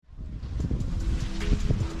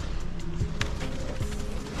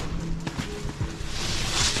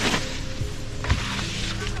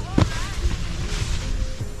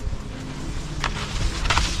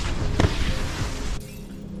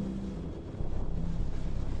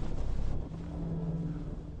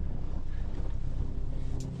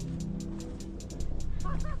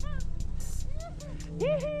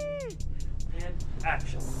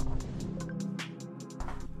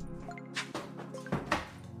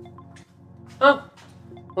Oh,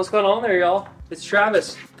 what's going on there, y'all? It's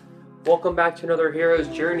Travis. Welcome back to another hero's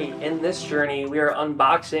journey. In this journey, we are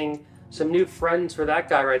unboxing some new friends for that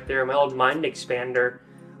guy right there, my old mind expander.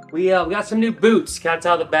 We got some new boots, cats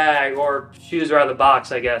out of the bag, or shoes are out of the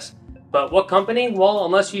box, I guess. But what company? Well,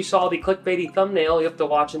 unless you saw the clickbaity thumbnail, you have to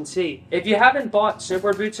watch and see. If you haven't bought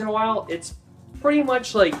snowboard boots in a while, it's pretty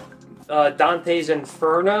much like Dante's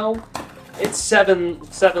Inferno. It's seven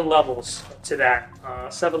levels to that.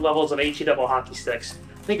 7 levels of HE double hockey sticks.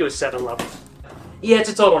 I think it was 7 levels. Yeah, it's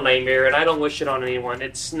a total nightmare, and I don't wish it on anyone.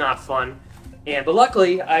 It's not fun. But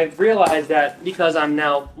luckily, I've realized that because I'm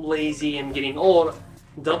now lazy and getting old,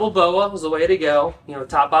 double BOA was the way to go. You know,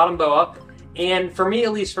 top bottom BOA. And for me,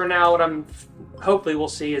 at least for now, what I'm hopefully we'll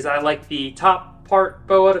see is I like the top part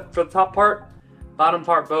BOA for the top part, bottom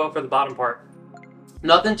part BOA for the bottom part.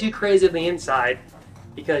 Nothing too crazy on the inside,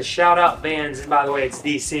 because shout out Vans, and by the way, it's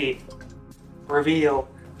DC. Reveal.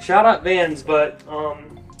 Shout out Vans, but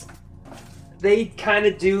they kind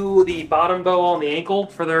of do the bottom BOA on the ankle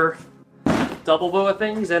for their double BOA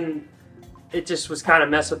things, and it just was kind of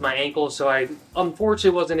messed with my ankle, so I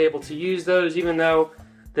unfortunately wasn't able to use those, even though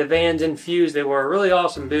the Vans Infused, they were really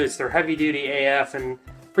awesome boots. They're heavy duty AF and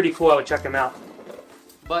pretty cool. I would check them out.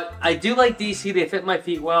 But I do like DC. They fit my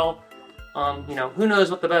feet well. You know, who knows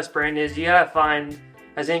what the best brand is. You gotta find,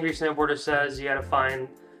 as Angry Snowboarder says, you gotta find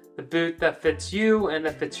the boot that fits you and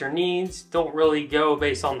that fits your needs. Don't really go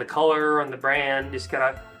based on the color and the brand. Just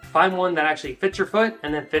gotta find one that actually fits your foot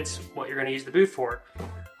and then fits what you're gonna use the boot for.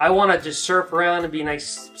 I want to just surf around and be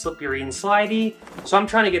nice, slippery and slidey. So I'm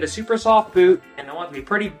trying to get a super soft boot, and I want it to be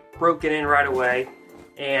pretty broken in right away.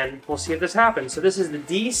 And we'll see if this happens. So this is the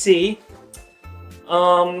DC.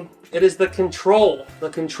 It is the Control. The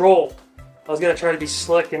Control. I was gonna try to be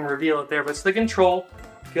slick and reveal it there, but it's the Control.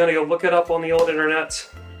 If you wanna go look it up on the old internet.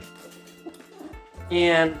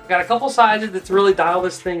 And got a couple sizes that's really dial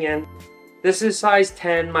this thing in. This is size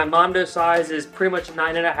 10. My Mondo size is pretty much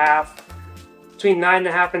 9.5. Between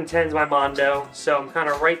 9.5 and 10 is my Mondo, so I'm kind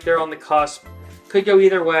of right there on the cusp. Could go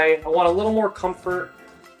either way. I want a little more comfort,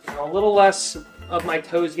 a little less of my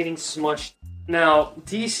toes getting smushed. Now,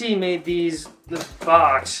 DC made this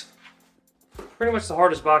box, pretty much the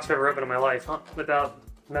hardest box I've ever opened in my life, without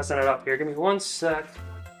messing it up here. Give me one sec.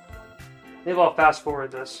 Maybe I'll fast forward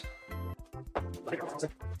this. There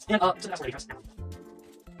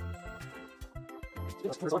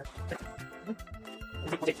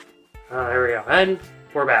we go, and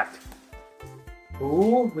we're back.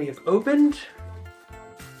 Ooh, we have opened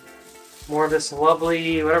more of this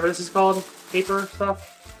lovely, whatever this is called, paper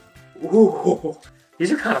stuff. Ooh,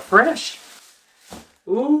 these are kind of fresh.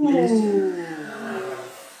 Ooh,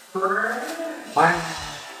 wow.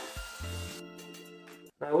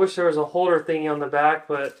 I wish there was a holder thingy on the back,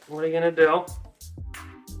 but what are you gonna do?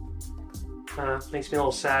 Makes me a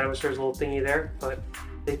little sad. I wish there was a little thingy there, but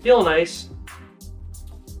they feel nice.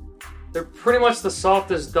 They're pretty much the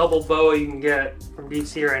softest double BOA you can get from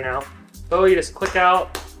DC right now. BOA, you just click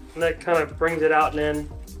out, and that kind of brings it out and in.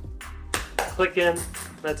 Click in,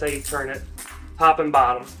 that's how you turn it, top and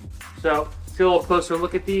bottom. So, let's get a little closer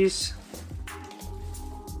look at these.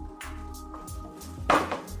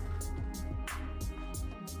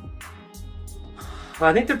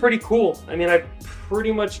 I think they're pretty cool. I mean, I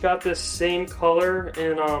pretty much got this same color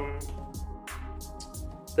in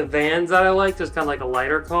the Vans that I liked. It's kind of like a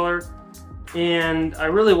lighter color. And I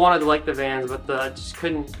really wanted to like the Vans, but I just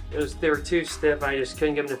couldn't. They were too stiff. I just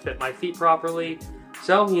couldn't get them to fit my feet properly.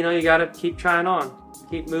 So, you know, you gotta keep trying on.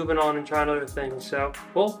 Keep moving on and trying other things. So,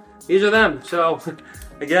 well, these are them. So,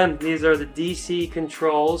 again, these are the DC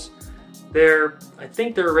Controls. I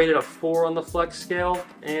think they're rated a 4 on the flex scale.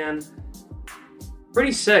 And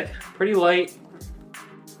pretty sick, pretty light.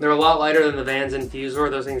 They're a lot lighter than the Vans Infusor.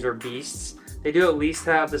 Those things are beasts. They do at least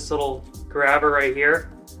have this little grabber right here,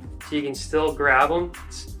 so you can still grab them.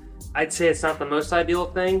 I'd say it's not the most ideal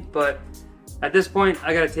thing, but at this point,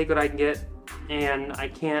 I gotta take what I can get, and I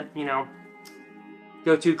can't, you know,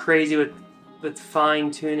 go too crazy with fine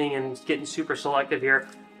tuning and getting super selective here.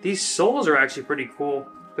 These soles are actually pretty cool.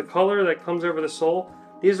 The color that comes over the sole,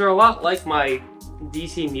 these are a lot like my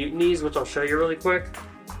DC Mutinies, which I'll show you really quick.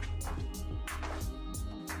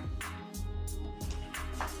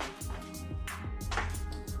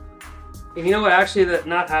 And you know what, actually, that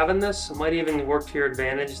not having this might even work to your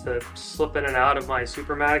advantage to slip in and out of my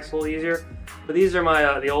Supermatics a little easier. But these are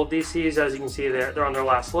my the old DCs. As you can see, they're on their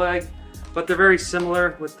last leg, but they're very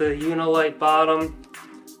similar with the Unilite bottom,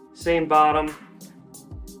 same bottom.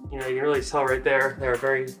 You know, you can really tell right there. They're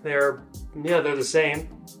the same.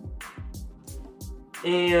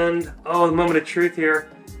 And oh, the moment of truth here.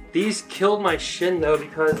 These killed my shin though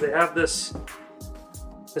because they have this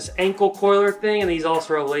ankle coiler thing, and these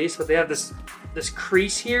also are lace, but they have this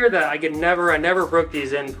crease here that I never broke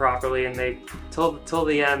these in properly, and they till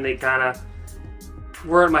the end they kind of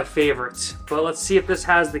weren't my favorites. But let's see if this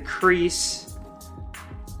has the crease.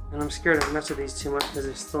 And I'm scared to mess with these too much because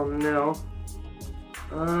they're still new.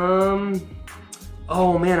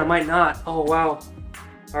 Oh man, I might not. Oh wow.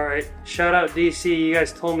 All right, shout out DC. You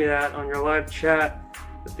guys told me that on your live chat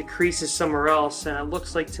that the crease is somewhere else, and it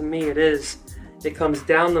looks like to me it is. It comes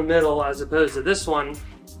down the middle as opposed to this one.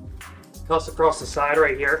 It goes across the side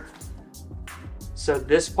right here. So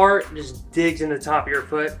this part just digs in the top of your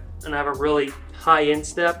foot, and I have a really high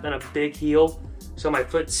instep and a big heel. So my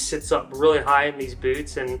foot sits up really high in these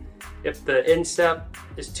boots, and if the instep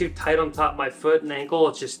is too tight on top of my foot and ankle,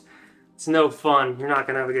 it's no fun. You're not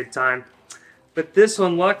gonna have a good time. But this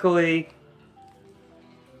one, luckily,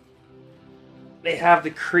 they have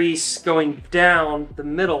the crease going down the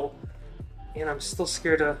middle, and I'm still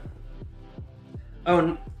scared to...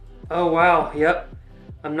 Oh wow, yep.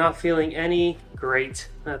 I'm not feeling any... Great,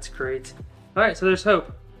 that's great. All right, so there's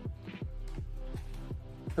hope.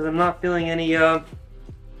 Because I'm not feeling any of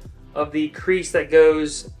the crease that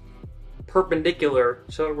goes perpendicular,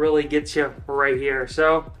 so it really gets you right here.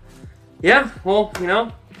 So, yeah, well, you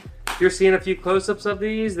know, you're seeing a few close-ups of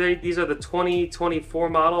these. These are the 2024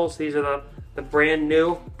 models. These are the brand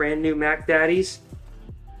new Mac Daddies,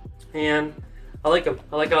 and I like them.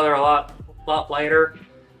 I like how they're a lot lighter.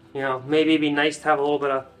 You know, maybe it'd be nice to have a little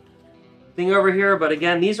bit of thing over here, but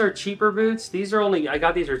again, these are cheaper boots. These are I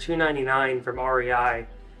got these for $2.99 from REI,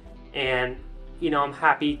 and you know, I'm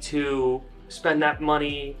happy to spend that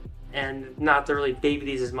money and not to really baby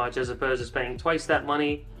these as much as opposed to spending twice that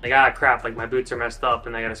money. Like, ah, crap, like my boots are messed up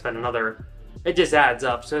and I gotta spend another. It just adds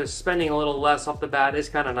up. So spending a little less off the bat is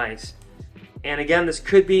kind of nice. And again, this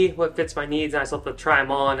could be what fits my needs. I still have to try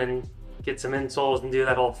them on and get some insoles and do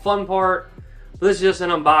that whole fun part. But this is just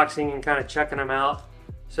an unboxing and kind of checking them out.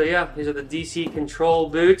 So yeah, these are the DC Control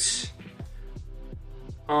boots.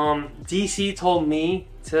 DC told me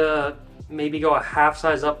to maybe go a half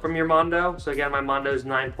size up from your Mondo. So again, my Mondo is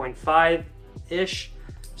 9.5-ish.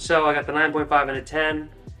 So I got the 9.5 and a 10.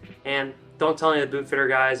 And don't tell any of the boot fitter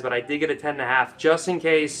guys, but I did get a 10.5 just in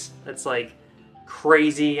case it's like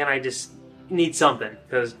crazy and I just need something,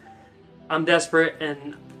 because I'm desperate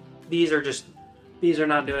and these are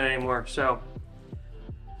not doing it anymore. So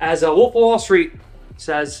as a Wolf of Wall Street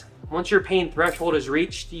says, once your pain threshold is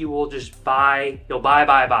reached, you will just buy.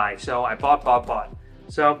 Buy. So I bought.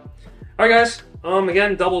 So, all right, guys.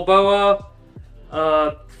 Again, double BOA,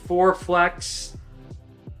 4 flex,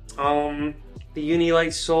 the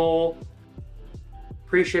Unilight sole.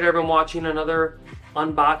 Appreciate everyone watching another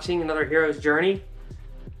unboxing, another hero's journey.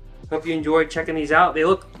 Hope you enjoyed checking these out. They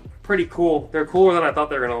look pretty cool. They're cooler than I thought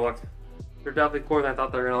they were gonna look. They're definitely cooler than I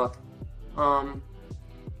thought they were gonna look.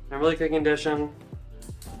 In really good condition.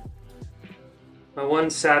 My one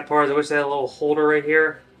sad part is I wish they had a little holder right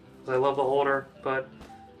here, because I love the holder, but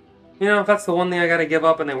you know, if that's the one thing I gotta give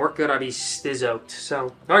up and they work good, I'd be stoked.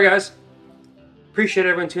 So, alright guys, appreciate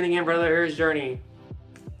everyone tuning in for another Hero's Journey.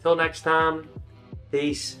 Till next time,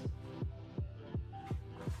 peace.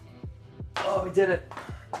 Oh, we did it.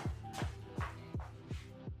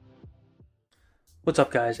 What's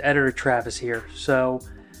up guys, Editor Travis here. So,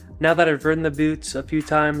 now that I've ridden the boots a few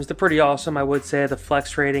times, they're pretty awesome. I would say the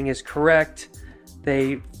flex rating is correct.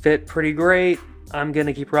 They fit pretty great. I'm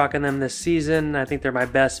gonna keep rocking them this season. I think they're my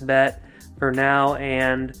best bet for now.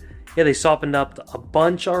 And yeah, they softened up a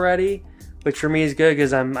bunch already, which for me is good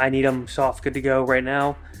because I need them soft, good to go right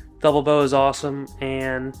now. Double bow is awesome,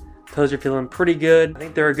 and toes are feeling pretty good. I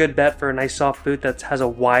think they're a good bet for a nice soft boot that has a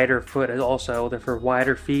wider foot also. They're for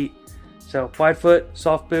wider feet. So wide foot,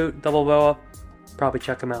 soft boot, double boa. Probably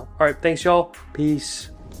check them out. All right, thanks y'all.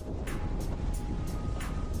 Peace.